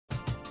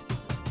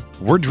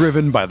We're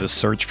driven by the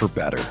search for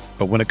better.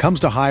 But when it comes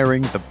to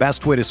hiring, the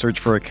best way to search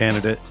for a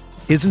candidate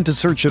isn't to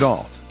search at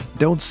all.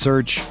 Don't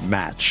search,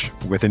 match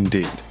with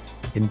Indeed.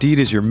 Indeed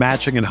is your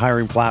matching and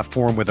hiring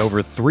platform with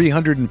over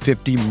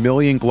 350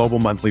 million global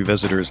monthly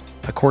visitors,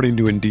 according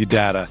to Indeed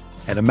data,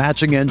 and a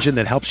matching engine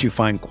that helps you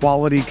find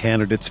quality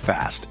candidates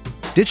fast.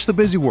 Ditch the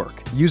busy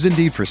work. Use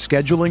Indeed for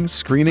scheduling,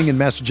 screening, and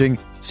messaging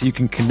so you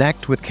can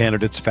connect with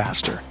candidates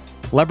faster.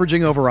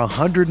 Leveraging over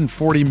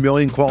 140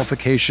 million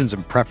qualifications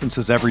and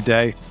preferences every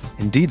day,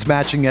 Indeed's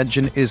matching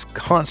engine is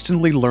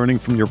constantly learning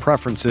from your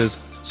preferences,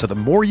 so the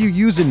more you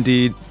use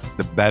Indeed,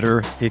 the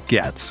better it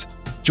gets.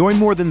 Join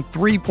more than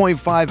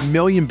 3.5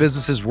 million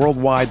businesses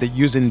worldwide that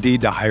use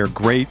Indeed to hire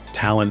great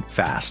talent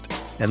fast.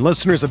 And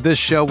listeners of this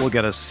show will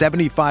get a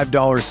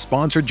 $75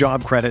 sponsored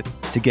job credit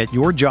to get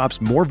your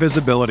jobs more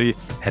visibility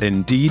at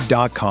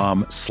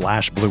Indeed.com/Blue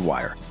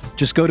Wire.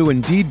 Just go to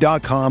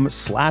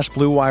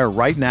Indeed.com/Blue Wire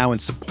right now and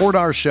support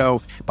our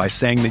show by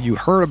saying that you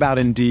heard about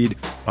Indeed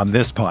on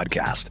this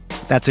podcast.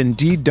 That's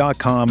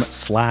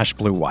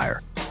Indeed.com/Blue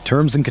Wire.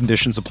 Terms and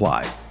conditions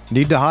apply.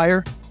 Need to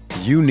hire?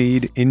 You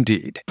need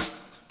Indeed.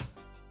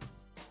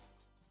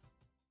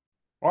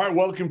 All right,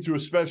 welcome to a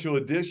special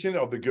edition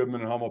of the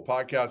Goodman and Hummel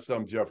podcast.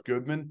 I'm Jeff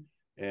Goodman,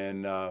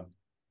 and Rob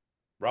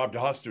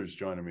DeHuster's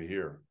joining me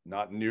here.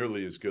 Not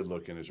nearly as good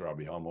looking as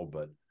Robbie Hummel,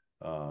 but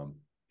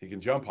he can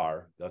jump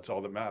higher. That's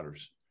all that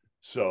matters.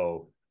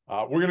 So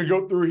we're going to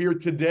go through here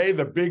today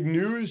the big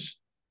news.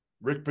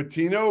 Rick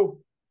Pitino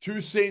to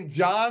St.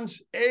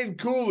 John's, and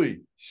Cooley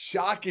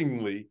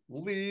shockingly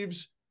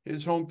leaves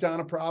his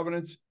hometown of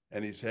Providence,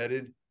 and he's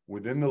headed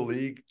within the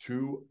league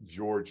to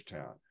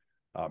Georgetown.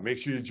 Make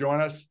sure you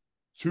join us.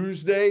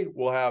 Tuesday,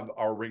 we'll have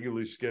our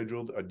regularly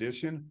scheduled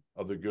edition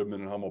of the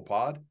Goodman and Hummel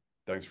pod.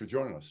 Thanks for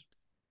joining us.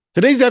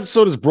 Today's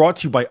episode is brought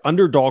to you by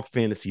Underdog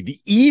Fantasy, the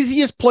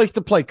easiest place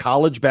to play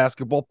college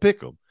basketball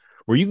pick'em,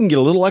 where you can get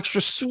a little extra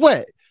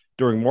sweat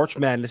during March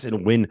Madness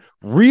and win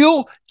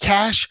real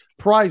cash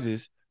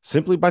prizes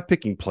simply by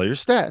picking player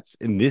stats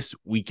in this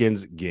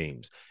weekend's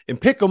games. In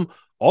pick'em,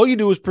 all you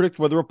do is predict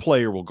whether a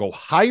player will go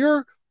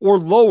higher or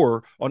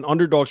lower on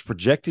Underdog's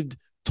projected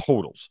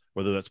totals,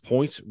 whether that's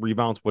points,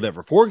 rebounds,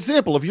 whatever. For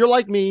example, if you're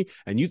like me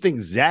and you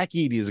think Zach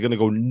Edey is going to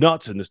go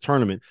nuts in this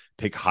tournament,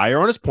 pick higher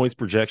on his points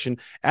projection,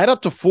 add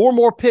up to 4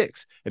 more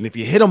picks, and if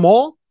you hit them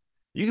all,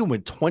 you can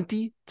win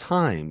 20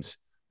 times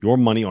your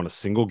money on a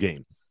single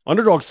game.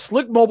 Underdog's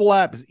slick mobile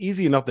app is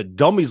easy enough that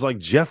dummies like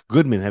Jeff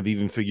Goodman have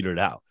even figured it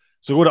out.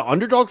 So go to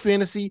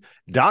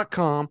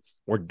UnderdogFantasy.com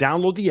or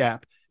download the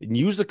app and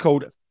use the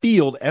code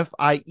FIELD,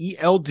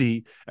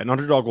 FIELD, and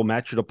Underdog will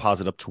match your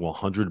deposit up to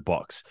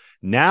 $100.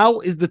 Now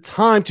is the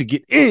time to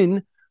get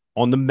in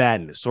on the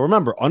madness. So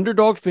remember,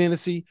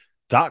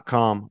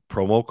 UnderdogFantasy.com,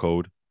 promo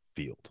code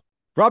FIELD.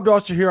 Rob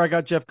Doster here. I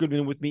got Jeff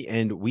Goodman with me,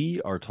 and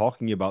we are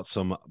talking about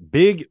some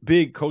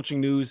big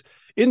coaching news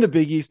in the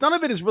Big East. None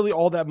of it is really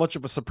all that much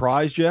of a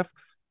surprise, Jeff,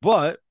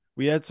 but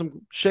we had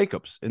some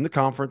shakeups in the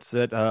conference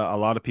that a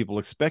lot of people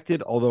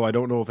expected, although I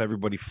don't know if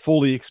everybody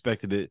fully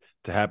expected it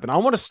to happen. I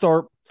want to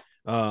start.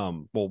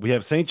 We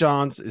have St.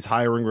 John's is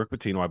hiring Rick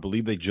Pitino. I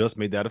believe they just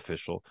made that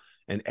official.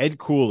 And Ed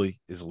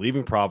Cooley is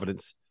leaving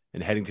Providence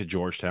and heading to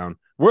Georgetown.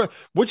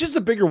 Which is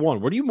the bigger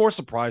one? What are you more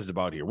surprised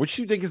about here? Which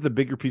do you think is the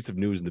bigger piece of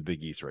news in the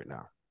Big East right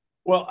now?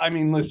 Well, I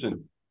mean,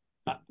 listen,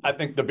 I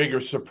think the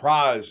bigger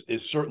surprise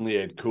is certainly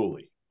Ed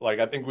Cooley. Like,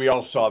 I think we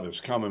all saw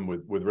this coming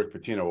with Rick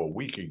Pitino a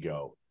week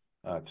ago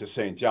to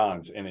St.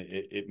 John's, and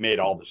it made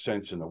all the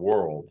sense in the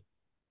world.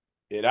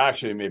 It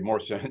actually made more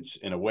sense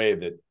in a way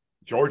that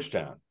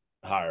Georgetown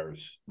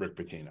hires Rick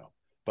Pitino,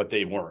 but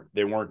they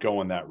weren't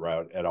going that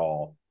route at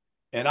all.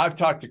 And I've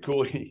talked to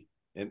Cooley,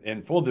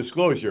 in full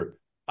disclosure,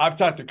 I've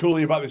talked to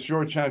Cooley about this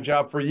Georgetown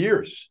job for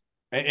years.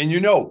 And you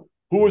know,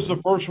 who was the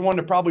first one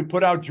to probably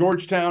put out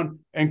Georgetown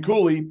and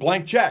Cooley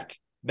blank check?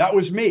 That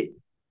was me.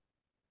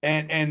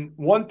 And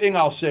one thing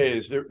I'll say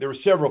is there were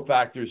several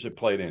factors that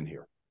played in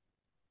here.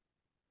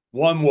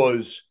 One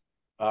was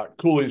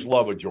Cooley's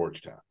love of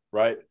Georgetown,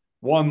 right?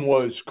 One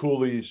was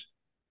Cooley's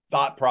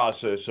thought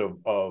process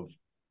of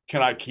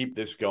can I keep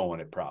this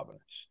going at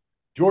Providence?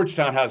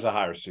 Georgetown has a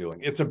higher ceiling.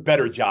 It's a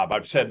better job.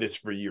 I've said this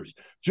for years.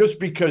 Just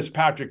because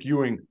Patrick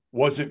Ewing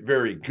wasn't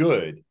very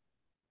good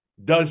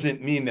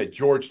doesn't mean that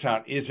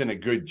Georgetown isn't a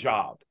good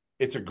job.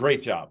 It's a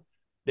great job.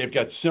 They've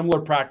got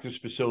similar practice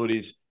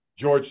facilities.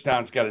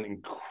 Georgetown's got an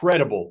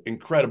incredible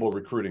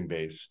recruiting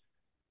base.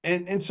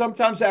 And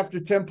sometimes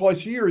after 10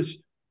 plus years,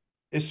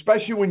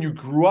 especially when you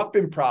grew up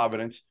in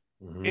Providence,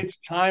 it's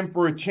time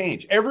for a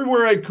change.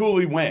 Everywhere Ed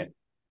Cooley went,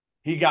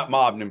 he got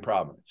mobbed in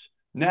Providence.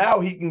 Now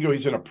he can go,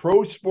 he's in a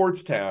pro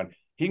sports town.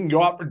 He can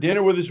go out for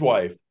dinner with his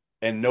wife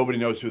and nobody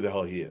knows who the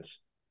hell he is.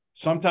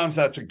 Sometimes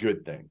that's a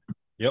good thing.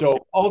 Yep.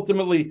 So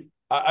ultimately,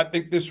 I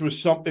think this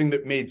was something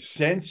that made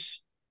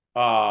sense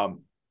for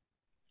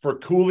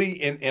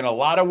Cooley in a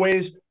lot of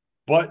ways.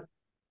 But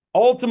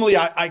ultimately,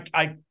 I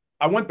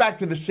went back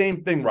to the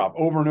same thing, Rob,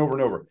 over and over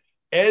and over.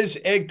 As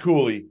Ed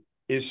Cooley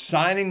is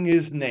signing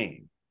his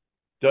name,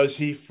 does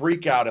he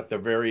freak out at the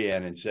very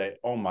end and say,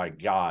 oh, my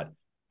God,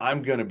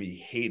 I'm going to be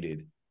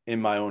hated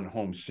in my own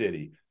home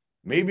city,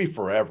 maybe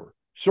forever,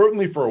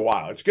 certainly for a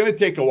while. It's going to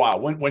take a while.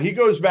 When he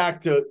goes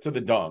back to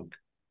the dunk,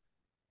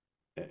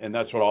 and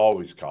that's what I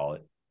always call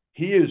it,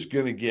 he is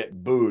going to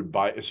get booed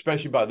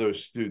especially by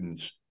those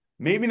students.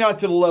 Maybe not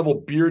to the level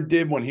Beard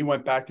did when he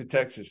went back to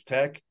Texas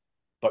Tech,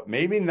 but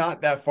maybe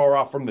not that far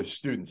off from the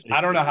students.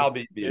 I don't know how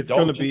the it's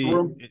adults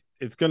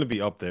it's going to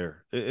be up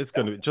there. It's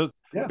going to be just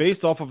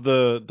based off of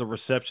the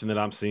reception that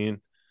I'm seeing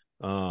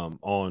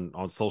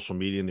on social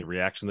media and the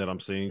reaction that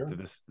I'm seeing to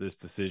this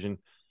decision.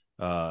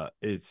 I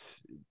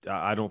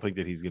don't think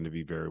that he's going to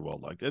be very well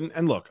liked.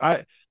 And look,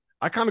 I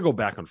kind of go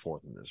back and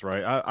forth in this,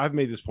 right? I've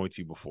made this point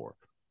to you before.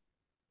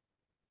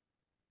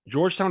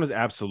 Georgetown is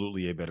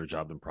absolutely a better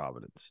job than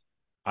Providence.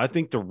 I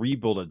think the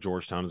rebuild at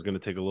Georgetown is going to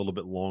take a little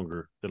bit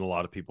longer than a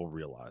lot of people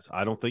realize.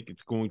 I don't think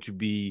it's going to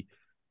be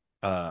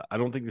I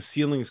don't think the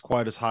ceiling is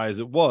quite as high as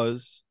it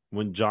was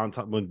when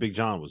Big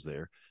John was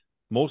there,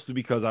 mostly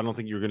because I don't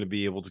think you're going to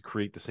be able to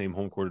create the same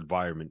home court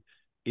environment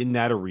in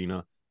that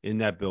arena, in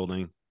that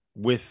building,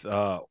 with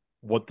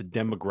what the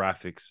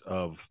demographics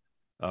of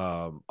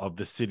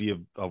the city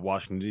of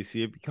Washington,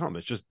 D.C. have become.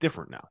 It's just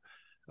different now.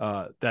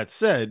 That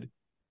said,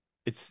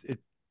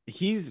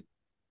 if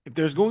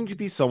there's going to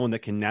be someone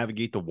that can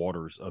navigate the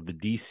waters of the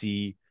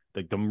DC,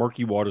 like the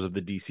murky waters of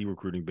the DC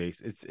recruiting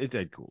base, it's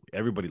Ed Cooley.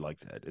 Everybody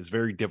likes Ed. It's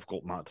very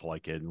difficult not to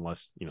like Ed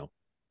unless,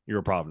 you're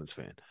a Providence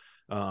fan.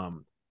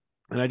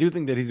 And I do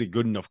think that he's a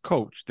good enough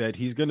coach that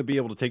he's going to be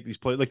able to take these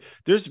players. Like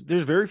there's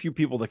very few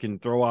people that can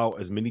throw out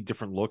as many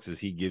different looks as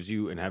he gives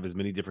you and have as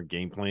many different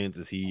game plans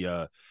as he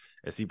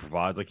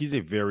provides. Like he's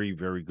a very,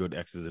 very good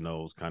X's and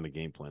O's kind of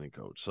game planning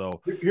coach.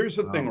 So here's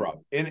the thing, Rob.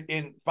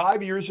 In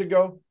 5 years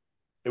ago,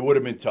 it would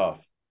have been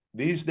tough.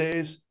 These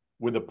days,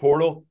 with the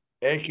portal,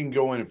 Ed can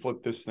go in and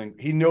flip this thing.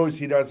 He knows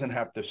he doesn't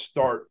have to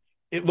start.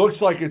 It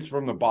looks like it's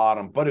from the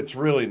bottom, but it's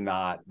really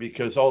not,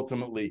 because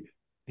ultimately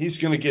he's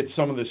going to get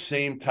some of the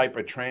same type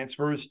of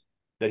transfers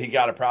that he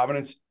got at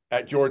Providence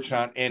at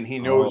Georgetown, and he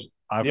knows.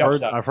 I've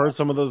heard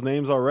some of those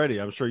names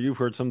already. I'm sure you've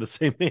heard some of the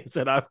same names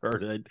that I've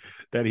heard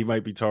that he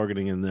might be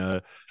targeting. And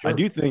sure. I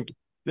do think.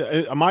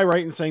 Am I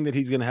right in saying that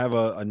he's going to have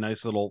a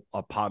nice little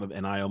pot of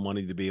NIL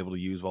money to be able to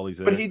use while he's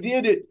there? But he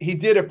did it. He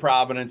did at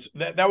Providence.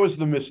 That was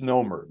the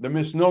misnomer. The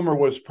misnomer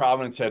was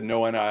Providence had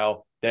no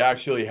NIL. They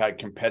actually had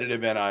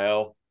competitive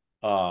NIL.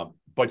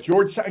 But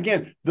Georgetown,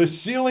 again, the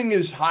ceiling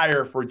is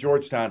higher for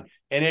Georgetown.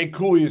 And Ed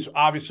Cooley is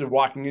obviously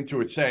walking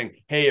into it saying,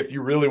 hey, if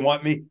you really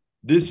want me,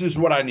 this is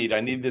what I need. I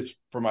need this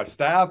for my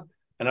staff.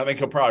 And I think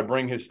he'll probably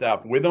bring his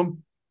staff with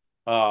him.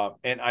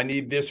 And I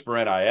need this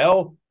for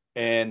NIL.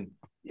 And,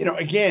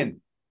 again,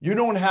 you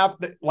don't have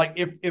to, like,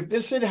 if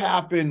this had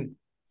happened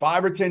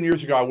 5 or 10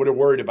 years ago, I would have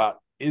worried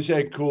about, is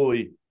Ed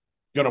Cooley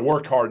going to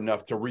work hard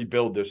enough to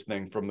rebuild this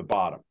thing from the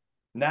bottom?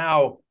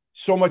 Now,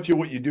 so much of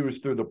what you do is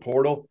through the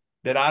portal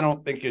that I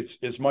don't think it's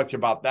as much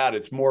about that.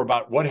 It's more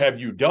about what have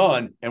you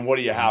done and what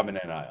do you have in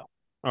NIL?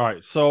 All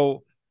right.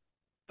 So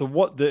I'm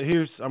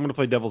going to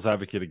play devil's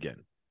advocate again.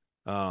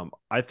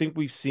 I think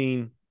we've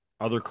seen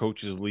other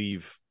coaches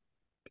leave,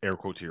 air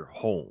quotes here,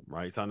 home,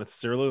 right? It's not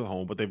necessarily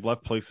home, but they've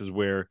left places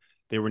where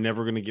they were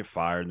never going to get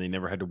fired, and they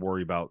never had to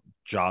worry about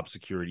job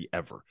security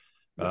ever.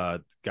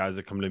 Guys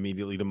that come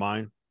immediately to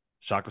mind,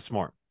 Shaka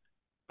Smart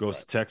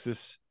goes to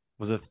Texas,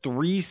 was a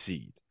 3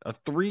 seed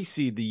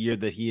the year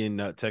that he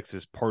and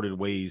Texas parted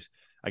ways.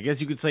 I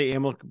guess you could say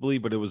amicably,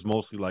 but it was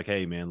mostly like,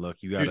 hey man,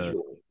 look, you got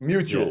to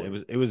mutual.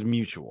 Yeah, it was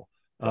mutual.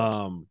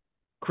 Yes.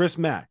 Chris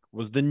Mack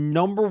was the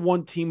number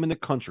 1 team in the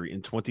country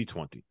in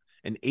 2020,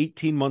 and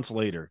 18 months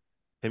later,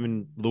 him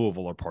and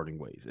Louisville are parting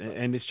ways,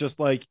 and it's just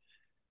like,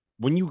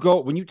 when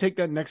you take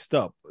that next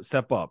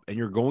step up and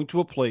you're going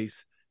to a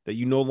place that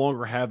you no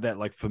longer have that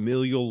like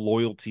familial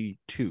loyalty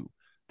to,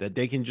 that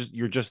they can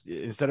you're just,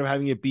 instead of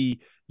having it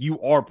be,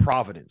 you are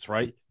Providence,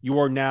 right? You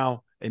are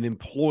now an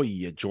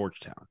employee at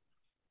Georgetown.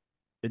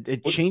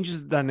 It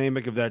changes the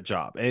dynamic of that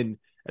job. And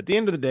at the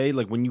end of the day,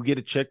 like when you get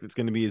a check that's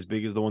going to be as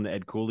big as the one that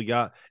Ed Cooley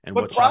got, and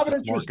but what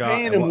Providence was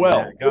paying him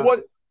well.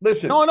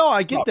 Listen, no,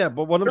 I get that,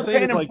 but what I'm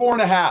saying is like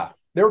 4.5.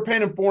 They were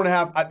paying him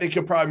 4.5. I think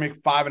he'll probably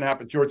make 5.5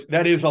 at Georgia.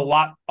 That is a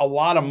lot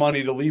of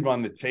money to leave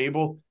on the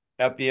table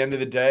at the end of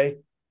the day.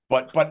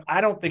 But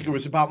I don't think it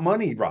was about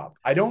money, Rob.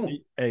 I don't.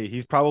 Hey,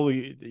 he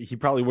probably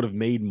would have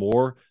made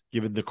more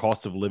given the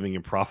cost of living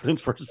in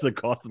Providence versus the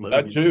cost of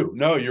living. That too.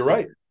 No, you're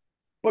right.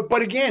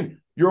 But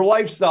again, your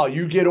lifestyle,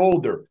 you get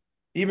older.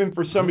 Even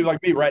for somebody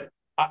like me, right?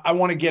 I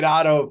want to get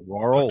out of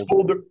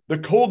the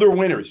colder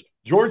winters.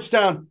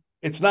 Georgetown,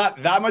 it's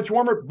not that much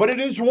warmer, but it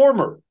is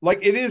warmer. Like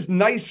it is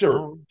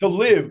nicer to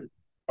live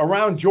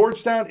around.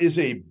 Georgetown is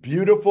a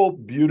beautiful,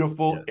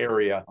 beautiful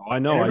area. Oh, I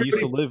know. I used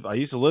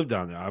to live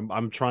down there.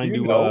 I'm trying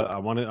to. I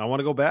want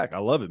to go back. I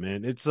love it,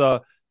 man. It's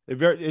it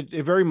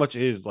very much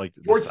is like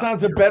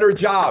Georgetown's a better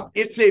job.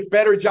 It's a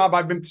better job.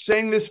 I've been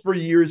saying this for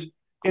years.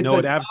 I'm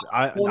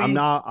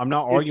not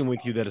arguing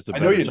with you that it's a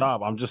better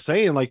job. I'm just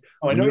saying, like,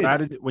 when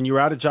you're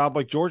at a job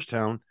like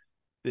Georgetown,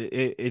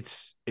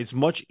 it's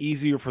much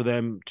easier for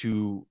them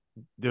to.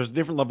 There's a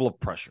different level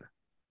of pressure,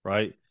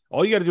 right?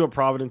 All you got to do at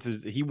Providence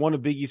is he won a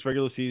Big East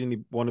regular season. He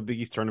won a Big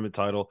East tournament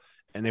title,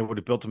 and they would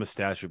have built him a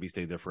statue if he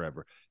stayed there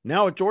forever.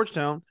 Now at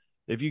Georgetown,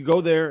 if you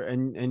go there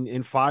and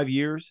in 5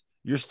 years,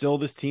 you're still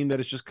this team that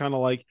is just kind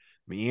of like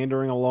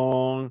meandering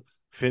along,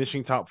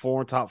 finishing top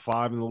 4 and top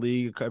 5 in the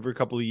league every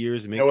couple of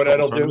years and making what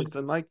that'll tournaments. do?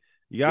 And like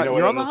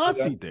you're on the hot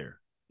seat there.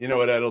 You know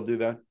what Ed'll do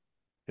then?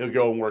 He'll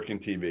go and work in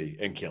TV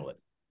and kill it.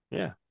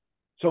 Yeah.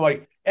 So,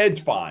 like, Ed's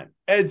fine.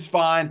 Ed's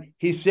fine.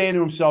 He's saying to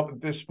himself at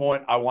this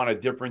point, I want a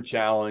different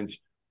challenge.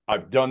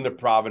 I've done the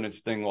Providence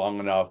thing long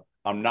enough.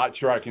 I'm not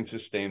sure I can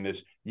sustain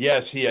this.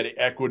 Yes, he had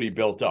equity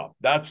built up.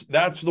 That's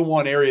the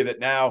one area that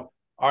now,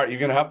 all right, you're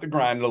going to have to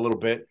grind it a little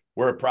bit.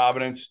 Where at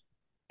Providence,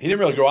 he didn't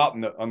really go out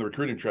on the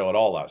recruiting trail at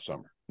all last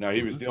summer. Now,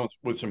 he was dealing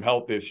with some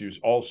health issues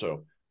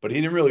also, but he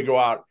didn't really go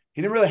out.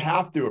 He didn't really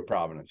have to at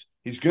Providence.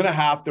 He's going to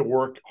have to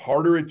work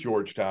harder at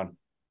Georgetown,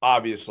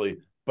 obviously.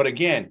 But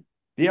again,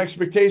 the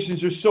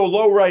expectations are so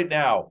low right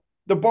now.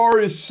 The bar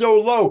is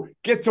so low.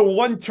 Get to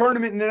one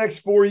tournament in the next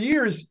 4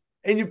 years,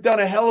 and you've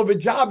done a hell of a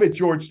job at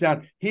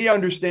Georgetown. He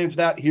understands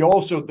that. He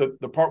also,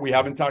 the part we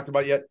haven't talked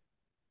about yet,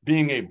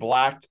 being a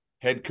black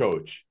head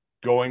coach,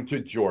 going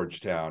to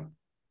Georgetown,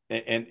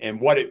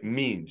 and what it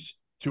means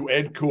to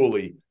Ed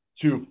Cooley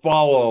to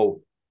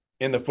follow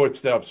in the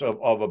footsteps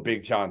of a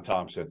big John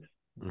Thompson.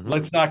 Mm-hmm.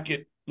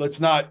 Let's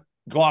not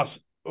gloss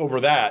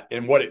over that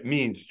and what it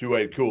means to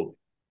Ed Cooley.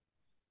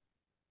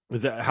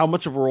 Is that how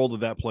much of a role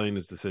did that play in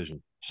his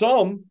decision?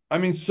 Some.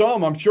 I'm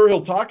sure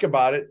he'll talk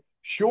about it.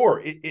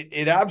 Sure,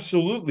 it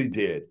absolutely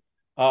did.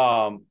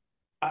 I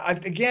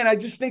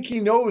just think he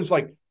knows,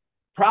 like,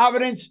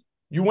 Providence,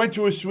 you went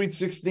to a Sweet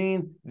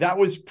 16. That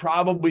was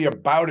probably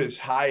about as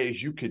high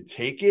as you could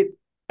take it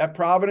at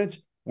Providence.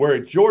 Where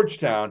at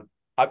Georgetown,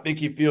 I think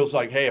he feels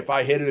like, hey, if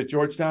I hit it at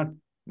Georgetown,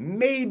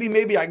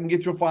 maybe I can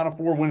get to a Final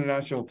Four, win a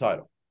national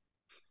title.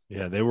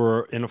 Yeah, they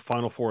were in a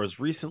Final Four as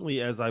recently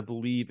as I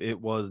believe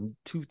it was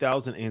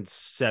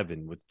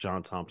 2007 with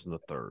John Thompson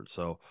III.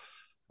 So,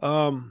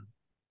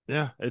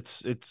 yeah,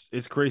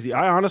 it's crazy.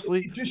 I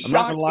honestly, I'm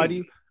not gonna lie to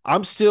you.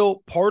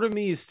 Part of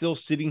me is still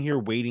sitting here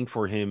waiting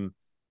for him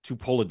to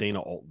pull a Dana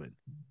Altman,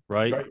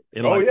 right?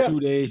 In 2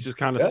 days, just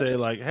kind of say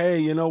like, hey,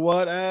 you know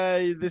what?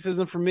 Hey, this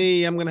isn't for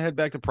me. I'm gonna head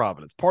back to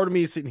Providence. Part of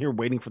me is sitting here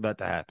waiting for that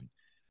to happen,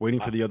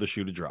 waiting for the other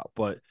shoe to drop.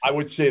 But I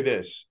would say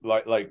this,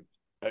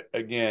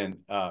 again,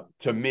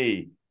 to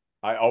me,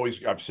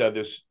 I've said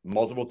this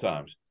multiple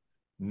times.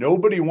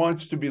 Nobody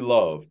wants to be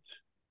loved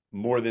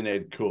more than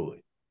Ed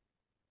Cooley.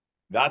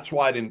 That's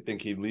why I didn't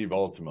think he'd leave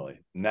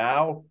ultimately.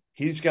 Now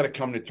he's got to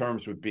come to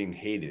terms with being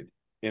hated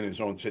in his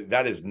own city.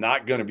 That is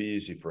not going to be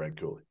easy for Ed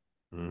Cooley.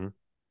 Mm-hmm.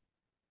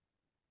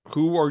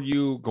 Who are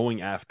you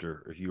going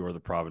after if you are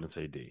the Providence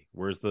AD?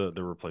 Where's the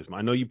replacement?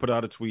 I know you put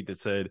out a tweet that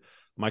said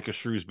Micah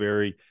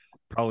Shrewsbury,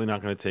 probably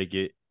not going to take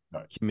it.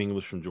 Right. Kim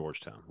English from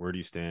Georgetown. Where do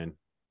you stand?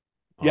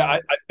 Yeah,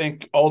 I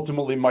think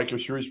ultimately Micah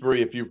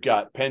Shrewsbury, if you've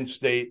got Penn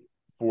State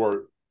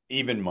for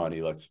even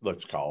money,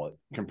 let's call it,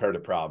 compared to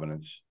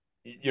Providence,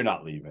 you're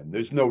not leaving.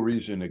 There's no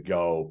reason to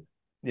go.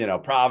 You know,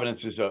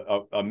 Providence is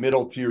a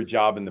middle tier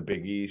job in the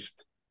Big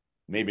East.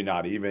 Maybe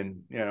not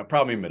even,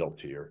 probably middle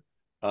tier.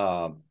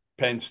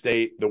 Penn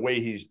State, the way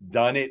he's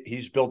done it,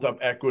 he's built up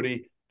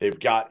equity. They've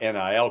got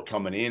NIL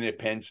coming in at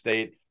Penn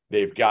State.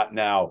 They've got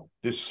now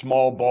this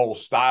small ball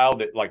style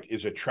that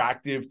is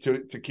attractive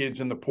to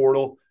kids in the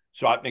portal.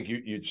 So I think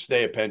you'd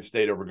stay at Penn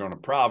State over going to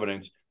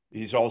Providence.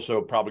 He's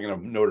also probably going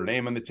to have Notre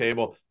Dame on the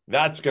table.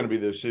 That's going to be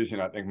the decision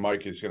I think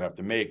Mike is going to have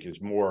to make,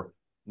 is more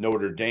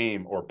Notre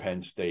Dame or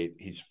Penn State.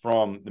 He's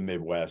from the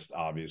Midwest,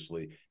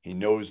 obviously. He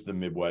knows the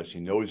Midwest. He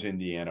knows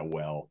Indiana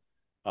well.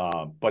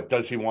 But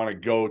does he want to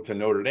go to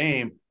Notre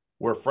Dame,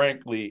 where,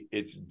 frankly,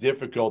 it's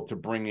difficult to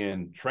bring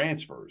in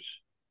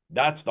transfers?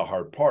 That's the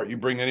hard part. You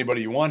bring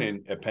anybody you want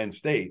in at Penn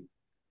State.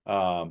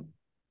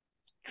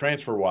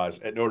 Transfer-wise,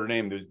 at Notre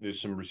Dame, there's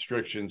some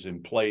restrictions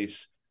in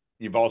place.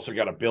 You've also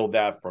got to build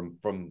that from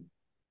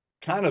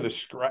kind of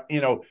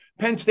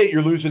Penn State,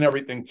 you're losing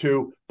everything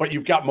too, but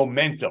you've got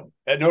momentum.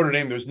 At Notre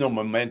Dame, there's no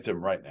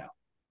momentum right now.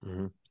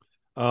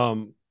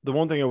 Mm-hmm. The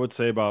one thing I would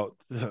say about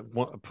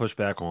push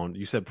back on,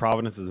 you said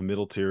Providence is a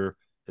middle tier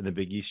in the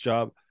Big East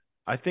job.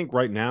 I think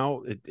right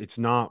now it's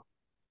not.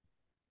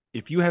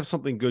 If you have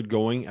something good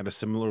going at a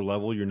similar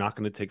level, you're not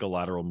going to take a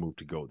lateral move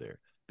to go there.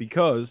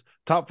 Because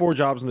top 4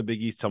 jobs in the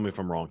Big East, tell me if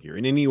I'm wrong here.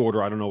 In any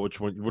order, I don't know which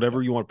one,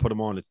 whatever you want to put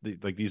them on. It's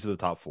these are the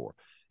top 4.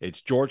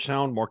 It's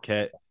Georgetown,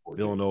 Marquette,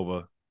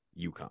 Villanova,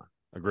 UConn.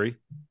 Agree?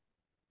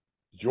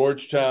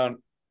 Georgetown,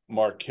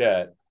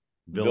 Marquette,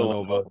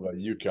 Villanova,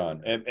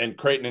 UConn, and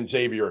Creighton and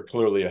Xavier are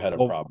clearly ahead of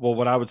Providence. Well,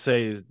 what I would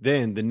say is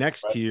then the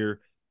next tier,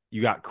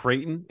 you got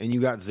Creighton and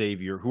you got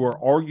Xavier, who are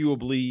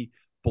arguably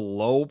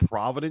below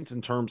Providence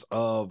in terms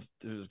of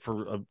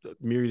for a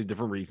myriad of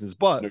different reasons.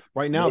 But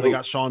right now they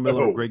got Sean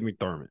Miller and Greg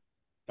McDermott.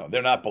 No,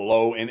 they're not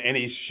below in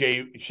any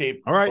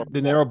shape. All right,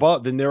 then they're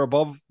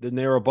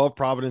above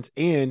Providence,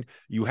 and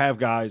you have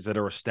guys that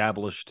are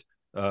established,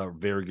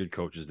 very good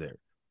coaches there.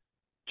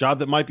 Job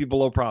that might be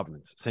below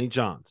Providence, St.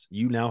 John's.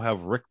 You now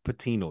have Rick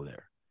Pitino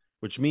there,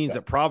 which means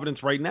that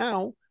Providence right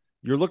now,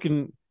 you're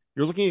looking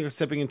you're looking at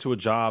stepping into a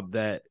job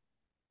that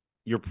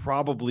you're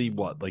probably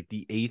like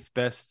the eighth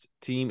best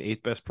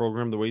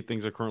program, the way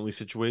things are currently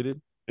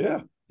situated.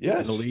 Yeah.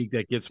 Yes. In a league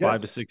that gets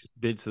 5 to 6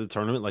 bids to the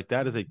tournament, like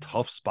that is a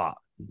tough spot.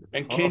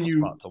 And can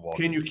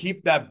you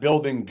keep that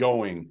building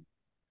going?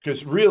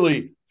 Because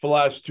really, for the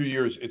last 2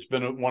 years, it's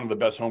been one of the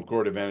best home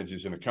court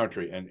advantages in the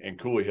country, and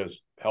Cooley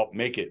has helped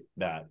make it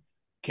that.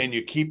 Can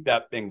you keep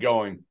that thing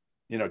going?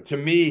 To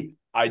me,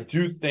 I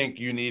do think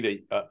you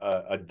need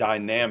a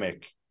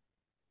dynamic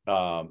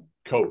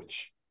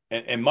coach,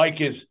 and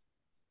Mike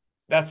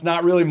that's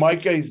not really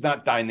Micah. He's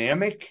not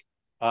dynamic.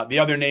 The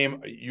other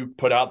name you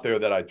put out there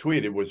that I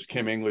tweeted was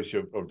Kim English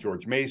of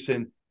George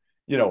Mason.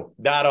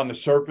 That on the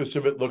surface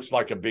of it looks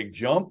like a big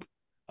jump.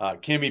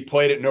 Kimmy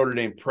played at Notre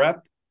Dame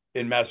Prep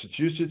in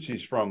Massachusetts.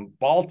 He's from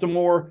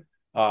Baltimore.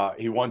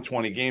 He won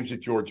 20 games at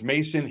George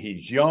Mason.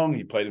 He's young.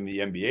 He played in the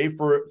NBA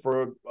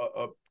for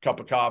a cup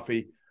of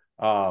coffee.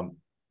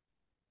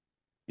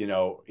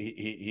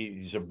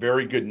 He's a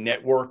very good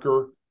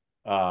networker.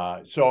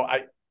 So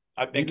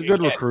I think he's a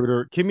good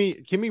recruiter.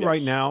 Kimmy yes.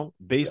 right now,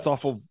 based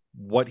off of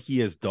what he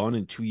has done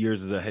in 2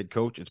 years as a head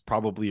coach, it's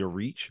probably a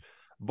reach.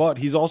 But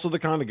he's also the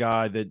kind of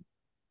guy that,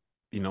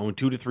 in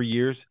 2 to 3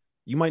 years,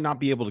 you might not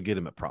be able to get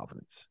him at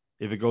Providence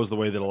if it goes the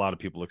way that a lot of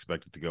people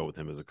expect it to go with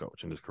him as a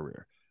coach in his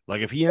career.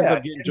 Like if he ends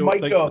up getting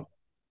Micah,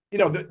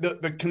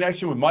 the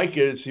connection with Mike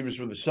is he was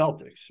with the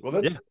Celtics. Well,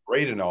 that's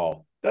great and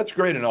all. That's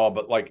great and all,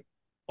 but like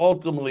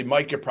ultimately,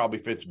 Micah probably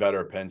fits better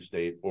at Penn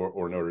State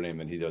or Notre Dame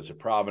than he does at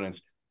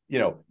Providence.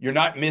 You're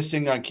not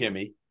missing on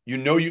Kimmy. You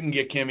can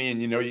get Kimmy,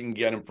 and you can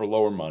get him for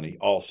lower money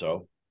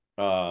also.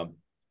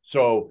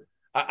 So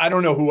I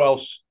don't know who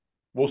else.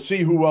 We'll see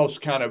who else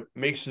kind of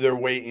makes their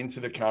way into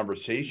the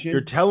conversation.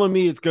 You're telling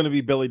me it's going to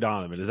be Billy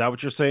Donovan. Is that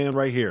what you're saying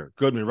right here?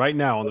 Goodman, right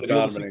now on the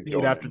field of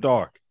 68 after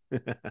dark.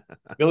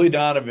 Billy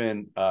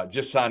Donovan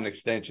just signed an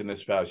extension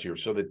this past year.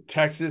 So the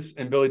Texas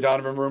and Billy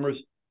Donovan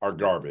rumors are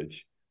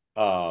garbage.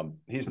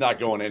 He's not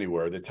going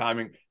anywhere. The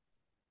timing,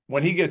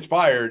 when he gets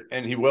fired,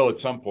 and he will at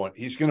some point,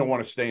 he's going to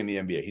want to stay in the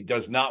NBA. He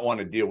does not want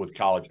to deal with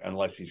college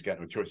unless he's got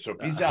no choice. So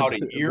if he's out a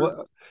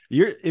year,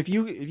 if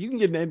you can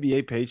get an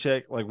NBA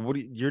paycheck, like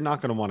you're not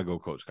going to want to go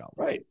coach college,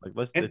 right?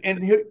 Like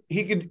and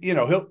he could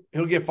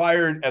he'll get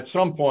fired at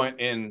some point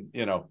in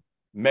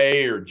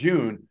May or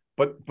June,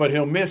 but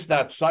he'll miss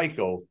that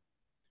cycle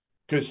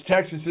because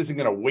Texas isn't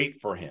going to wait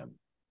for him.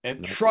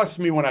 And trust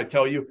me when I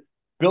tell you,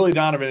 Billy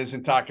Donovan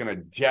isn't talking a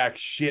jack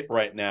shit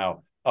right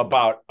now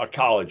about a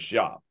college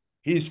job.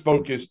 He's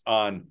focused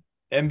on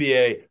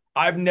NBA.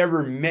 I've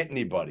never met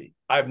anybody,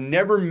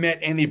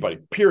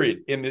 period,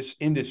 in this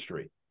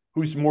industry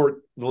who's more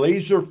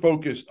laser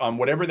focused on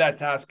whatever that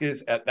task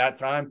is at that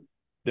time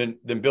than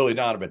Billy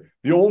Donovan.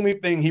 The only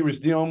thing he was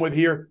dealing with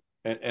here,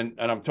 and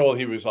I'm told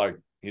he was like,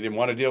 he didn't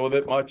want to deal with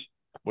it much,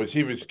 was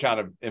he was kind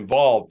of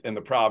involved in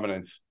the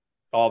Providence,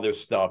 all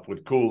this stuff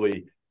with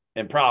Cooley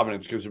and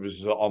Providence because it was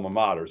his alma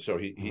mater. So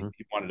he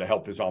wanted to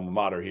help his alma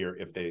mater here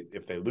if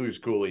they lose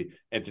Cooley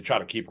and to try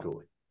to keep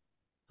Cooley.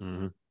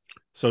 Mm-hmm.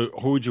 So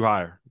who would you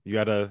hire? You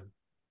got to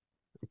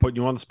put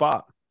you on the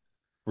spot.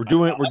 We're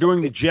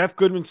doing the Jeff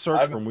Goodman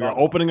search firm. We are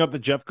opening up the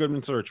Jeff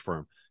Goodman search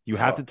firm. You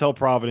have to tell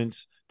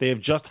Providence they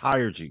have just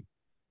hired you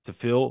to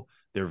fill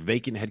their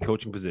vacant head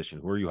coaching position.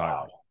 Who are you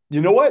hiring?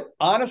 You know what?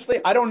 Honestly,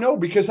 I don't know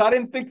because I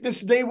didn't think this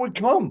day would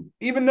come.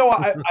 Even though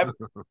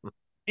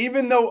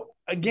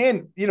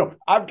again,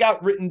 I've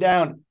got written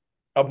down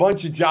a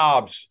bunch of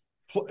jobs,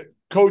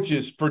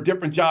 coaches for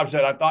different jobs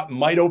that I thought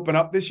might open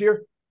up this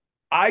year.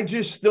 I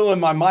just still in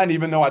my mind,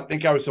 even though I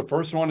think I was the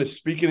first one to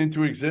speak it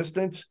into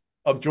existence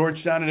of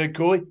Georgetown and Ed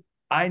Cooley,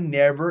 I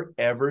never,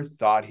 ever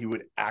thought he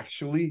would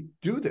actually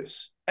do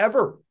this,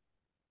 ever.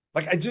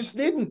 Like, I just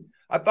didn't.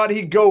 I thought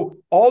he'd go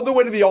all the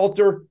way to the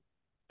altar,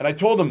 and I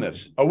told him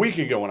this a week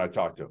ago when I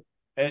talked to him,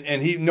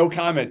 and he no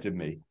commented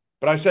me.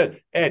 But I said,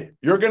 Ed,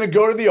 you're going to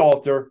go to the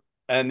altar,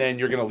 and then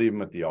you're going to leave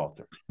him at the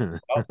altar.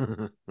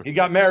 Well, he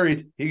got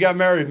married.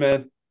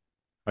 Man.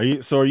 Are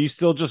you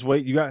still just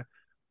wait?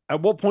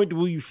 At what point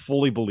will you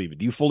fully believe it?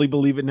 Do you fully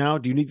believe it now?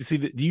 Do you need to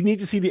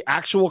see the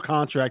actual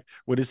contract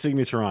with his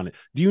signature on it?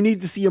 Do you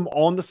need to see him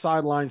on the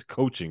sidelines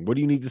coaching? What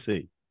do you need to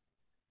see?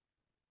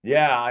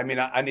 Yeah, I mean,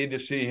 I need to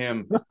see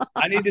him.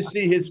 I need to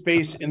see his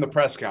face in the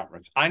press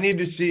conference. I need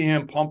to see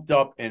him pumped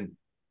up and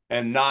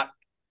not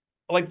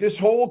like this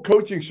whole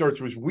coaching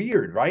search was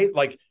weird, right?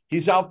 Like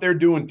he's out there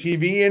doing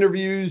TV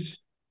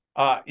interviews.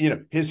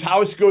 His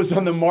house goes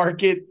on the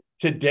market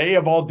today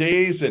of all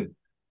days, and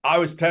I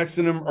was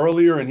texting him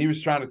earlier, and he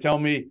was trying to tell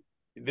me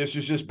this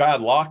is just bad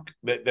luck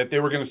that they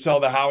were going to sell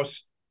the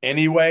house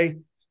anyway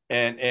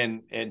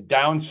and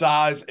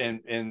downsize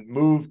and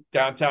move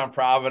downtown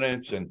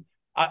Providence. And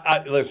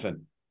I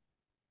listen,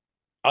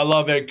 I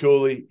love Ed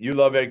Cooley. You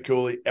love Ed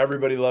Cooley.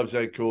 Everybody loves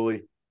Ed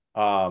Cooley.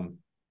 I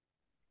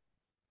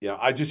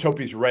just hope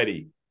he's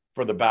ready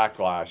for the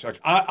backlash. Like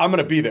I'm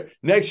going to be there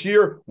next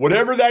year,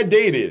 whatever that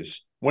date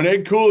is, when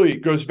Ed Cooley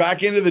goes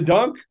back into the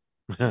dunk.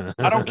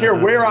 I don't care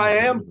where I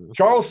am,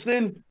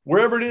 Charleston,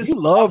 wherever it is. You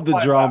love the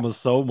drama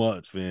so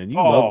much, man. You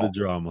love the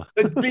drama.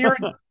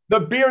 The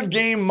Beard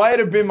game might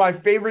have been my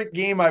favorite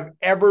game I've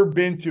ever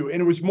been to.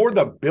 And it was more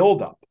the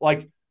buildup.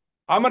 Like,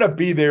 I'm going to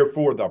be there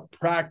for the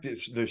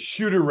practice, the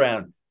shoot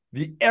around,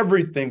 the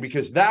everything,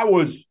 because that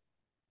was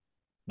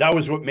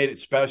what made it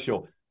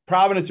special.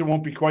 Providence, it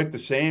won't be quite the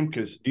same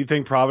because. Do you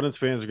think Providence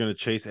fans are going to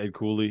chase Ed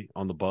Cooley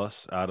on the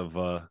bus out of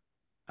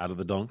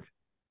the dunk?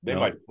 They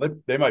might flip.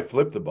 They might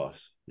flip the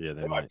bus. Yeah,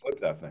 they might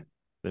flip that thing.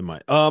 They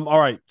might. All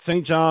right,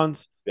 St.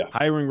 John's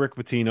hiring Rick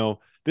Pitino.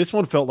 This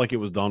one felt like it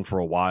was done for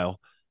a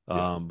while.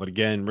 But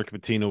again, Rick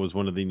Pitino was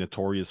one of the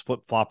notorious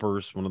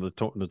flip-floppers, one of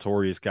the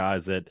notorious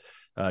guys that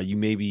you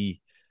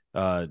maybe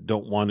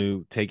don't want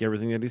to take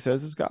everything that he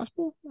says as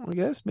gospel, I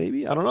guess,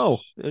 maybe. I don't know.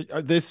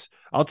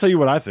 I'll tell you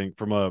what I think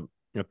from a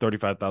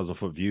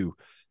 35,000-foot view.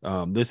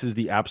 This is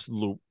the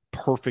absolute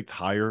perfect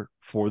hire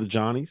for the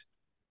Johnnies.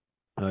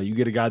 You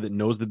get a guy that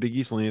knows the Big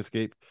East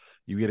landscape.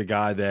 You get a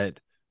guy that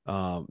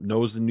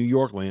knows the New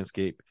York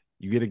landscape.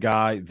 You get a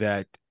guy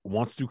that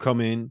wants to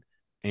come in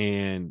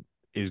and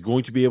is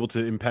going to be able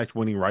to impact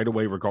winning right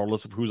away,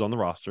 regardless of who's on the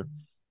roster.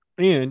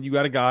 And you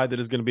got a guy that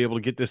is going to be able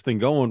to get this thing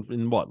going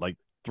in like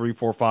 3,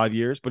 4, 5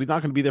 years, but he's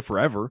not going to be there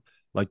forever.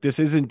 Like this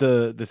isn't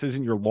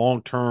your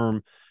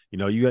long-term,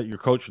 you got your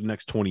coach for the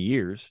next 20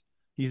 years.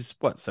 He's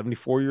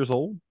 74 years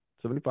old,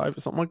 75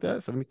 or something like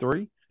that.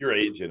 73. You're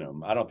aging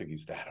him. I don't think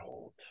he's that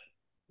old.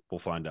 We'll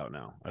find out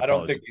now. I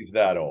don't think he's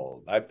that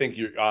old. I think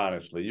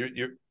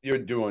you're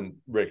doing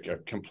Rick a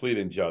complete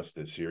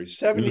injustice here. He's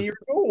 70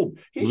 years old.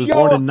 He was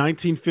born in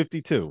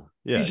 1952.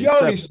 Yeah, he's young.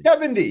 70. He's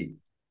 70.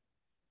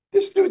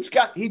 This dude's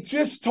he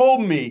just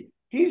told me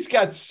he's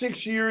got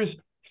 6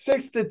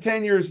 to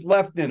 10 years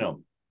left in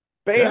him.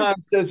 Boeheim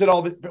says it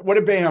all. What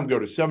did Boeheim go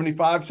to?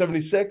 75,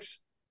 76?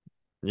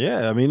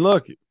 Yeah, I mean,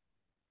 look,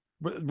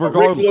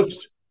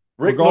 regardless,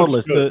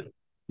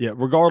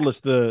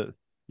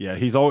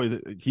 he's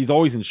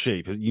always in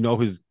shape.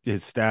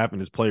 His staff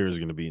and his players are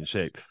going to be in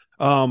shape.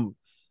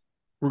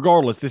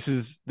 Regardless, this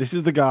is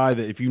the guy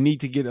that if you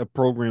need to get a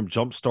program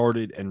jump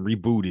started and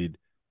rebooted,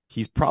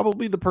 he's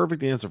probably the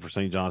perfect answer for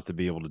St. John's to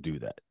be able to do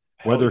that.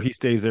 Whether he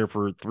stays there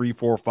for 3,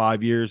 4,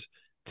 5 years,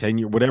 10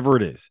 years, whatever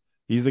it is,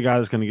 he's the guy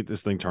that's going to get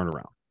this thing turned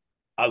around.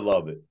 I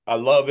love it. I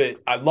love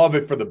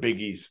it for the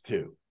Big East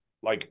too.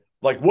 Like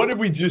what did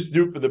we just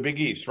do for the Big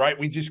East, right?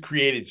 We just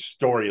created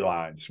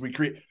storylines.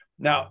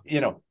 Now,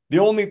 the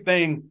only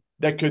thing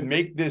that could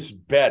make this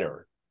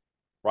better,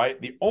 right?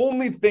 The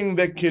only thing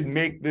that could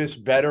make this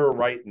better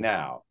right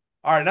now.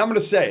 All right, and I'm going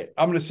to say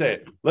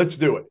it. Let's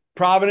do it.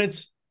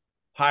 Providence,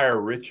 hire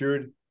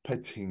Richard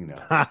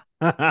Pitino.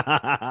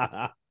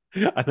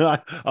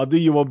 I'll do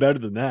you one better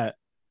than that.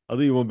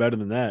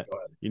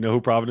 You know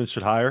who Providence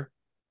should hire?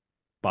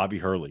 Bobby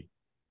Hurley.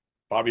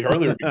 Bobby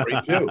Hurley would be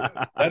great too.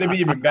 That'd be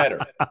even better.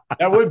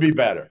 That would be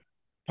better.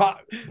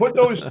 Put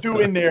those two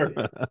in there,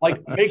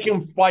 like make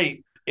them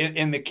fight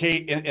in the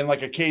cage in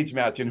like a cage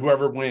match, and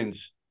whoever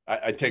wins,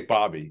 I take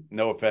Bobby.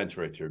 No offense,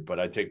 Richard, but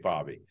I take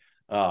Bobby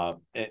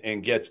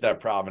and gets that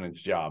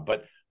Providence job.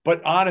 But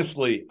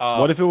honestly,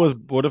 what if it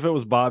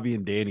was Bobby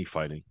and Danny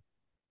fighting?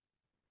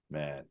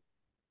 Man,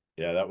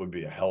 yeah, that would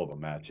be a hell of a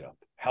matchup.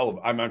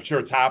 I'm sure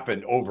it's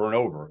happened over and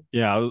over.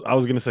 Yeah, I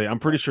was going to say, I'm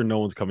pretty sure no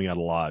one's coming out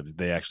alive.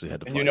 They actually had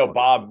to fight. And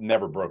Bob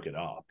never broke it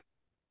up.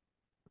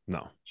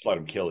 No. Just let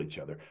them kill each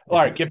other. All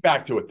right, get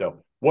back to it,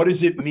 though. What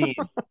does it mean?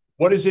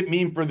 What does it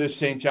mean for this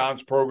St.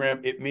 John's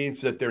program? It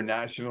means that they're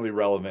nationally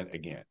relevant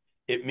again.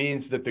 It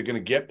means that they're going to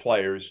get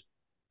players.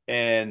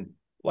 And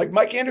like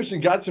Mike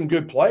Anderson got some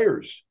good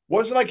players.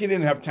 Wasn't like he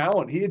didn't have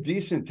talent. He had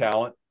decent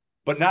talent.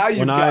 But now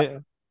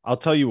I'll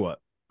tell you what.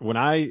 When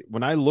I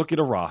look at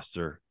a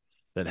roster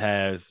that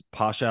has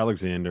Posh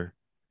Alexander,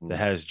 that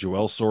has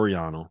Joel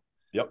Soriano,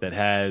 that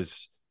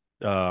has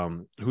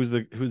who's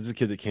the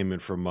kid that came in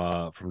from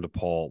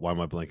DePaul? Why am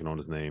I blanking on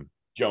his name?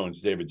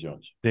 David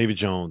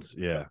Jones.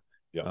 Yeah.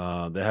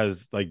 That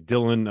has like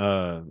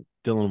Dylan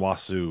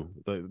Wasu.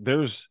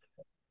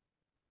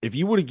 If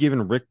you would have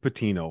given Rick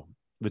Pitino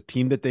the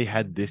team that they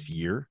had this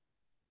year,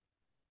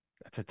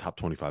 that's a top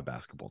 25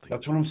 basketball team.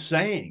 That's what I'm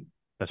saying.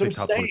 That's a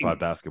top 25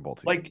 basketball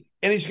team.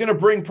 And he's going to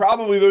bring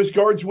probably those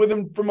guards with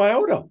him from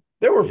Iona.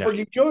 They were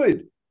freaking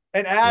good.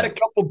 And add a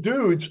couple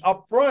dudes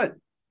up front.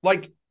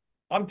 Like,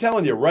 I'm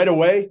telling you right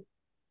away,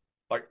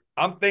 like,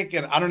 I'm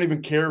thinking, I don't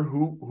even care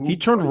who he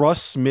turned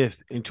Russ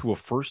Smith into a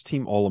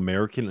first-team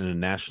All-American and a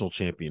national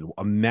champion.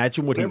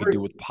 Imagine what he could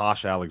do with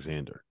Posh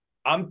Alexander.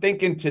 I'm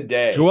thinking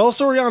today. Joel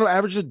Soriano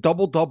averaged a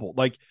double-double.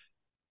 Like,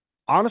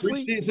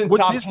 honestly, preseason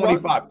top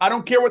 25. I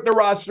don't care what the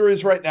roster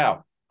is right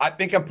now. I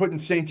think I'm putting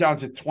St.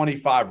 John's at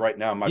 25 right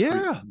now in my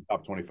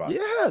top 25.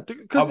 Yeah,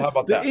 because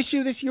the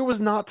issue this year was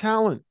not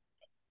talent.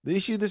 And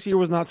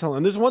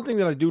there's one thing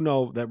that I do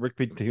know that Rick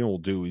Pitino will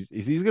do is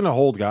he's going to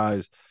hold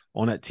guys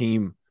on that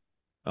team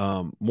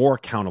more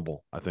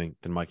accountable, I think,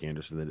 than Mike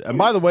Anderson did. And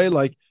by the way,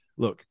 like,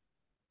 look,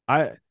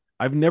 I've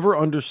never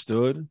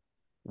understood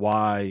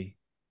why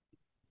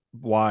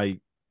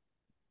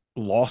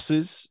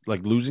losses,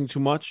 like losing too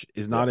much,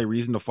 is not a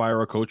reason to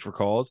fire a coach for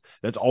cause.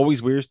 That's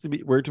always weird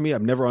to me.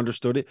 I've never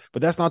understood it,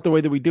 but that's not the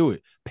way that we do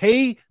it.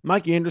 Pay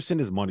Mike Anderson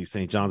his money,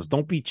 St. John's.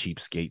 Don't be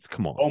cheapskates.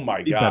 Come on. Oh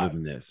my Be God. better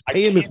than this. I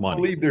Pay him his can't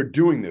money. believe they're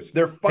doing this.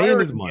 They're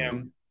firing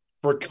him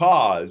for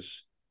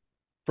cause,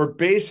 for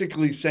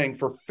basically saying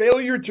for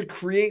failure to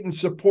create and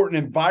support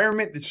an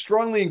environment that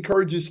strongly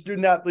encourages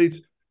student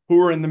athletes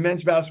who are in the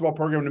men's basketball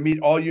program to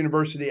meet all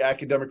university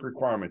academic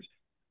requirements.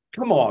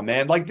 Come on,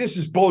 man. Like, this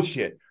is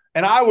bullshit.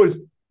 And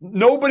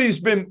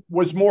nobody's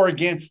was more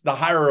against the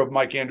hire of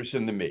Mike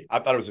Anderson than me. I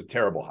thought it was a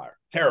terrible hire.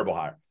 Terrible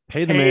hire.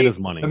 Pay the man his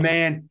money. The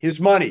man his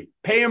money.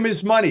 Pay him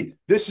his money.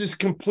 This is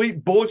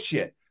complete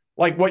bullshit.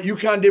 Like what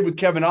UConn did with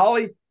Kevin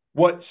Ollie,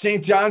 what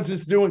St. John's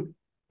is doing.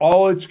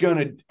 You're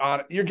going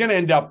to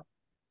end up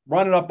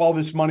running up all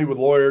this money with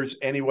lawyers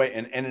anyway,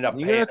 and ended up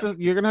you're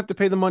going to have to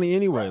pay the money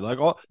anyway. Like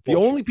the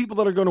only people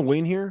that are going to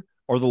win here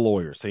are the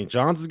lawyers. St.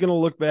 John's is going to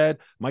look bad.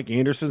 Mike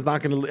Anderson's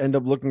not going to end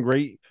up looking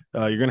great.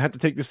 You're going to have to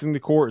take this thing to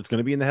court. It's going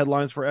to be in the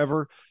headlines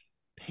forever.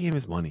 Pay him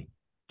his money.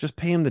 Just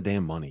pay him the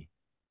damn money.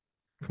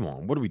 Come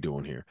on. What are we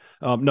doing here?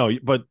 No,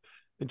 but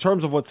in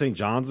terms of what St.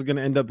 John's is going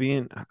to end up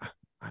being,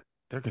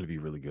 they're going to be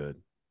really good.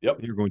 Yep.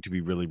 They're going to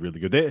be really, really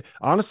good.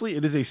 Honestly,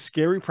 it is a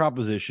scary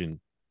proposition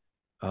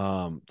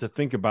to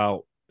think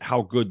about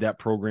how good that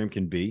program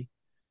can be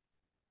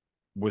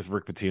with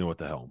Rick Pitino at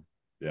the helm.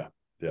 Yeah.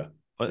 Yeah.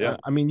 Yeah.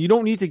 I mean, you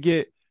don't need to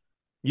get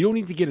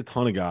a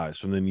ton of guys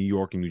from the New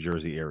York and New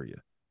Jersey area,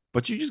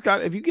 but you just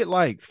if you get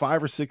like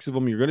 5 or 6 of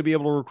them, you're going to be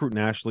able to recruit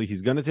nationally.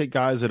 He's going to take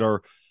guys that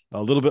are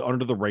a little bit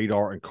under the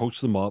radar and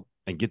coach them up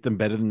and get them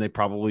better than you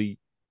probably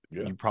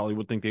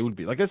would think they would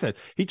be. Like I said,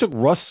 he took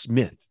Russ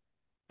Smith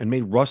and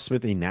made Russ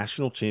Smith a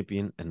national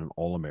champion and an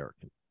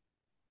All-American.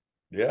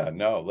 Yeah,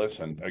 no,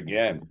 listen,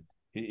 again,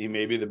 he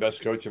may be the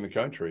best coach in the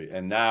country.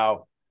 And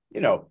now,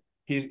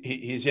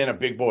 he's in a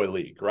big boy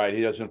league, right?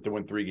 He doesn't have to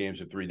win 3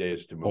 games in 3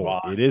 days to move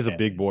on. It is a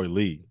big boy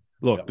league.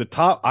 Look, the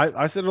top,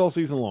 I said it all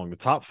season long, the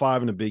top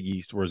 5 in the Big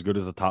East were as good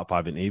as the top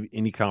 5 in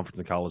any conference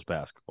in college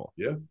basketball.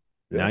 Yeah.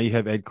 Now you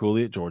have Ed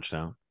Cooley at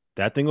Georgetown.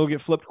 That thing will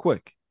get flipped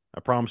quick. I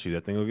promise you,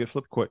 that thing will get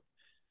flipped quick.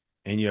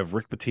 And you have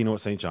Rick Pitino at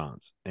St.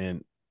 John's.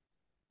 And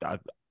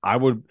I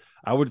would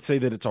say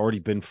that it's already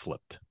been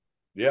flipped.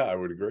 Yeah, I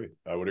would agree.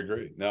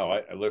 No,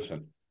 I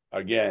listen,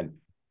 again,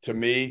 to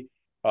me,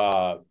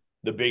 the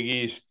Big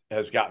East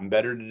has gotten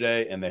better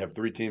today, and they have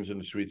 3 teams in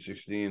the Sweet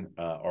 16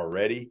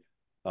 already.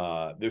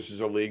 This is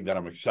a league that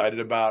I'm excited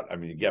about. I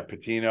mean, you get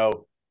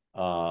Pitino,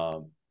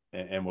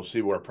 and we'll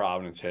see where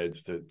Providence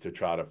heads to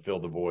try to fill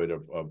the void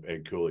of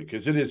Ed Cooley,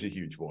 because it is a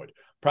huge void.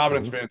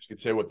 Providence fans can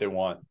say what they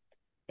want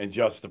and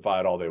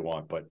justify it all they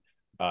want, but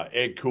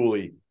Ed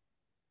Cooley,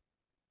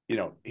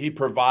 he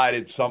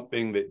provided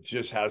something that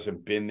just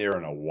hasn't been there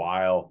in a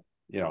while.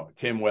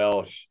 Tim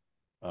Welsh,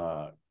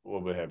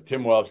 what we have?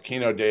 Tim Welsh,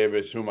 Keno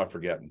Davis. Who am I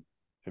forgetting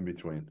in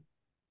between?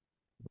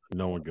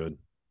 No one good.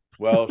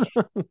 Welsh.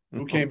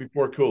 Who came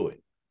before Cooley?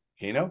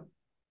 Keno?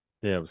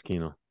 Yeah, it was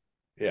Keno.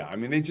 Yeah, I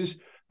mean,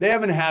 they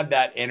haven't had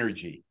that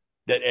energy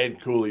that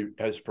Ed Cooley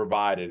has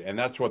provided, and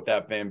that's what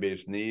that fan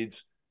base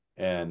needs.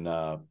 And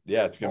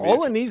it's going to be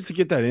all it needs to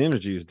get that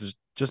energy is to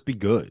just be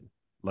good.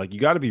 Like, you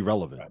got to be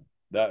relevant. Right.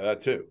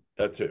 That too.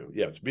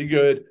 Yes, be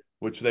good,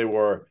 which they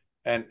were,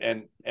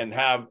 and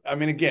have. I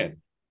mean, again,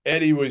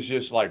 Eddie was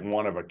just like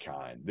one of a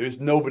kind. There's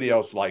nobody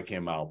else like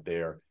him out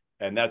there,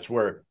 and that's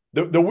where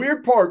the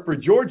weird part for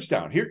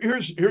Georgetown.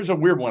 Here's a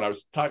weird one. I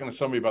was talking to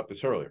somebody about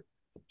this earlier.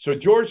 So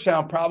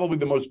Georgetown, probably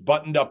the most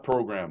buttoned up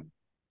program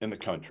in the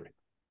country,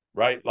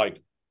 right?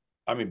 Like,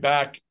 I mean,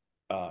 back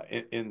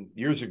in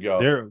years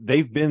ago,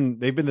 they've been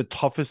the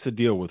toughest to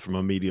deal with from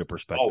a media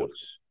perspective.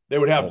 Always. They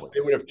would have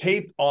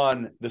tape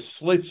on the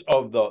slits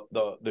of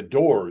the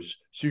doors,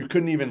 so you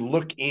couldn't even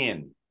look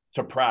in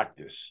to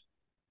practice.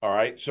 All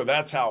right, so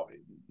that's how.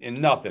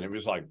 In nothing, it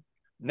was like,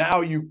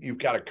 now you've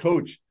got a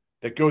coach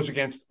that goes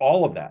against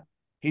all of that.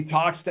 He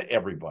talks to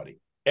everybody.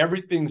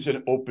 Everything's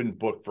an open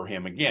book for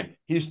him. Again,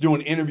 he's doing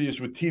interviews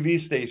with TV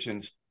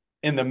stations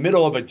in the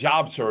middle of a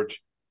job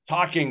search,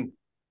 talking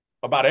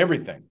about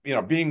everything.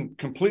 Being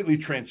completely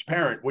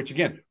transparent, which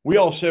again we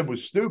all said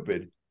was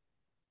stupid.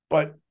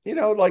 But,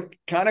 like,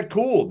 kind of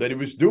cool that he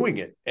was doing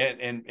it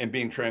and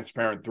being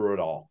transparent through it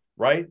all,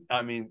 right?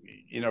 I mean,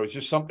 it's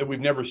just something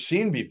we've never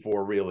seen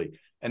before, really.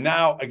 And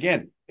now,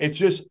 again, it's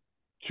just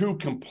 2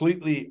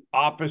 completely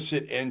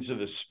opposite ends of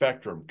the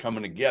spectrum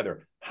coming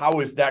together.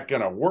 How is that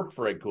going to work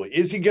for Ed Cooley?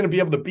 Is he going to be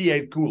able to be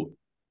Ed Cooley?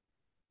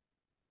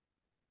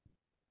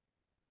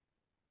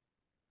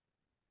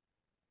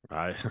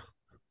 I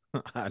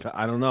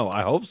don't know.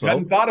 I hope so. You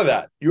hadn't thought of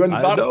that.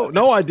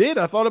 No, I did.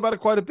 I thought about it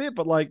quite a bit,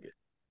 but like,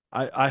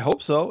 I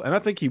hope so, and I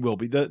think he will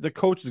be. The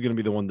coach is going to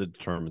be the one that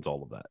determines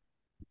all of that.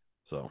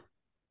 So,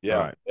 yeah,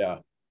 all right. Yeah.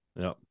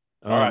 Yep.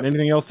 All right.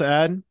 Anything else to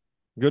add,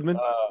 Goodman?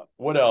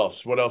 What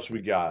else? What else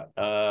we got?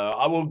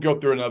 I will go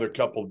through another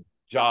couple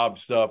job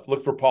stuff.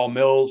 Look for Paul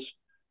Mills,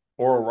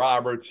 Oral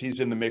Roberts. He's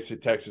in the mix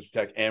at Texas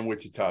Tech and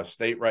Wichita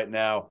State right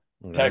now.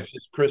 Okay.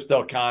 Texas, Chris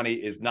Del Conte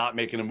is not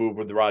making a move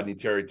with Rodney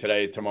Terry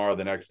today, tomorrow,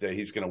 the next day.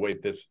 He's going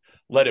to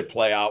let it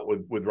play out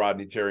with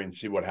Rodney Terry and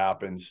see what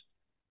happens.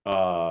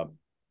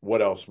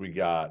 What else we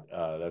got?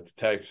 That's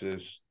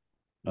Texas.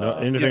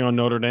 Anything on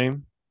Notre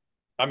Dame?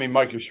 I mean,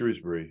 Micah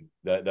Shrewsbury,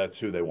 that's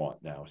who they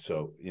want now.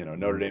 So,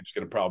 Notre Dame's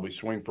going to probably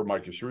swing for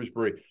Micah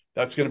Shrewsbury.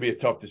 That's going to be a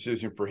tough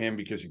decision for him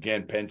because,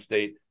 again, Penn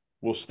State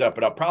will step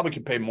it up. Probably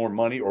can pay more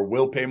money or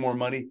will pay more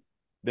money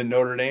than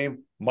Notre Dame.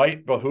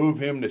 Might behoove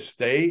him to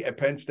stay at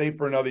Penn State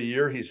for another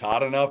year. He's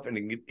hot enough and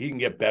he can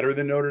get better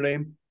than Notre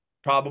Dame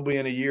probably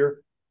in a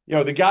year.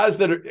 The guys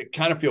that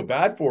kind of feel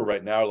bad for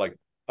right now are like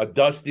a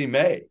Dusty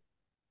May.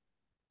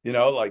 He's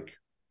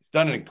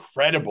done an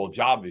incredible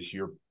job this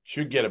year.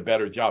 Should get a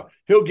better job.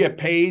 He'll get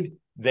paid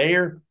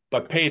there,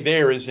 but pay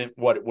there isn't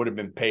what it would have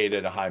been paid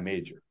at a high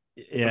major.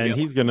 Yeah, and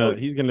he's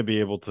gonna be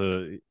able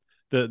to.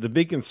 The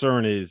big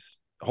concern is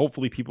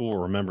hopefully people will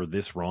remember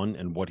this run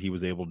and what he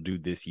was able to do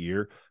this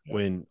year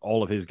when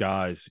all of his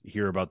guys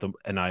hear about the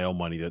NIL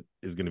money that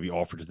is going to be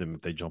offered to them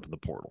if they jump in the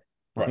portal.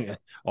 Right.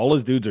 All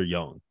his dudes are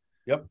young.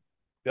 Yep.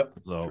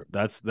 So true.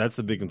 That's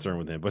the big concern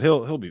with him. But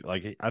he'll be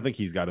like, I think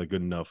he's got a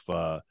good enough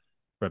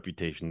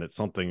reputation that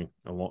something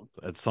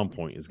at some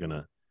point is going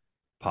to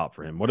pop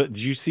for him. Did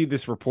you see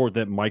this report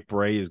that Mike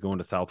Bray is going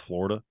to South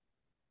Florida?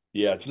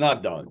 Yeah, it's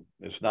not done.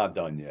 It's not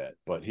done yet,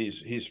 but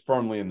he's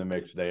firmly in the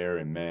mix there,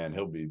 and man,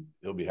 he'll be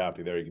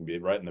happy there. He can be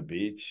right in the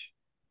beach.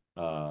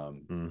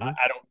 Again,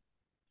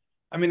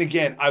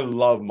 I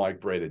love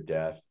Mike Bray to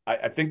death.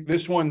 I think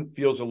this one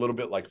feels a little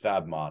bit like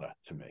Thad Matta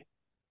to me.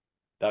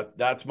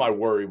 That's my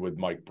worry with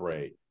Mike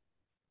Bray.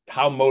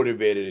 How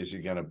motivated is he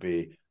going to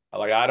be?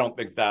 I don't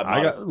think Thad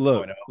Matta.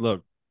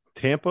 Look,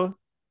 Tampa,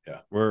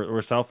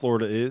 where South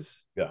Florida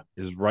is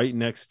right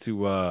next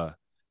to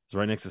It's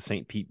right next to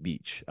St. Pete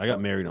Beach. I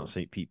got married on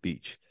St. Pete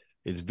Beach.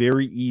 It's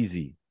very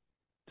easy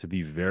to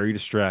be very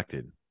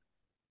distracted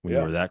when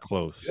you're that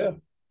close to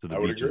the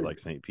beaches like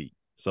St. Pete.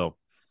 So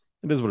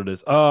it is what it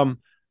is. All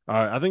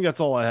right, I think that's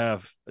all I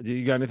have. Do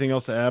you got anything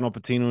else to add on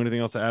Pitino?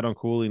 Anything else to add on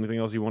Cooley? Anything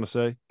else you want to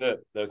say?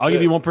 I'll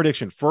give you one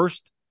prediction.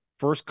 First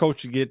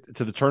coach to get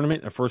to the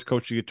tournament and first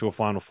coach to get to a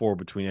Final Four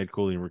between Ed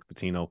Cooley and Rick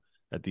Pitino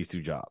at these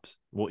two jobs.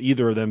 Will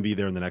either of them be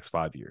there in the next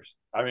 5 years?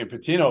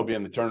 Pitino will be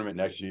in the tournament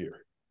next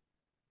year.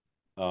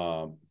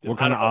 What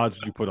kind of odds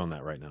would you put on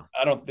that right now?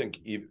 I don't think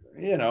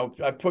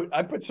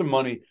I put some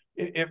money.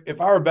 If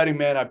I were a betting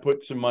man, I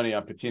put some money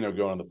on Pitino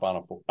going to the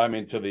Final Four.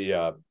 To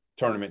the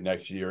tournament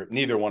next year.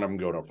 Neither one of them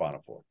go to a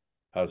Final Four.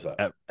 How's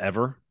that?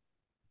 Ever?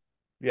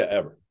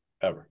 Yeah,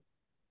 ever.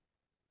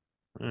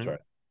 That's right.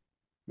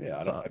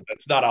 Yeah,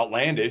 that's not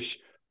outlandish.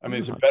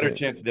 There's a better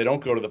chance they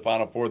don't go to the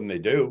Final Four than they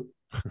do.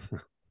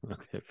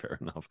 Okay, fair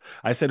enough.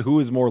 I said who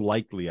is more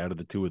likely out of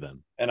the two of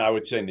them? And I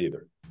would say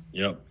neither.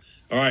 Yep.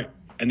 All right.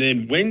 And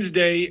then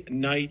Wednesday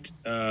night,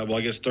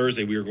 I guess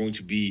Thursday, we are going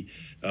to be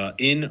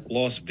in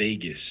Las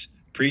Vegas.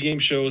 Pre-game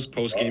shows,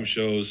 post-game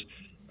shows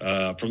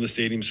from the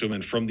stadium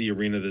and from the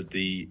arena that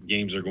the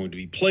games are going to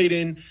be played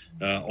in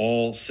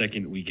all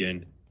second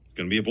weekend. It's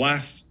going to be a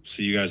blast.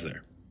 See you guys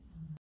there.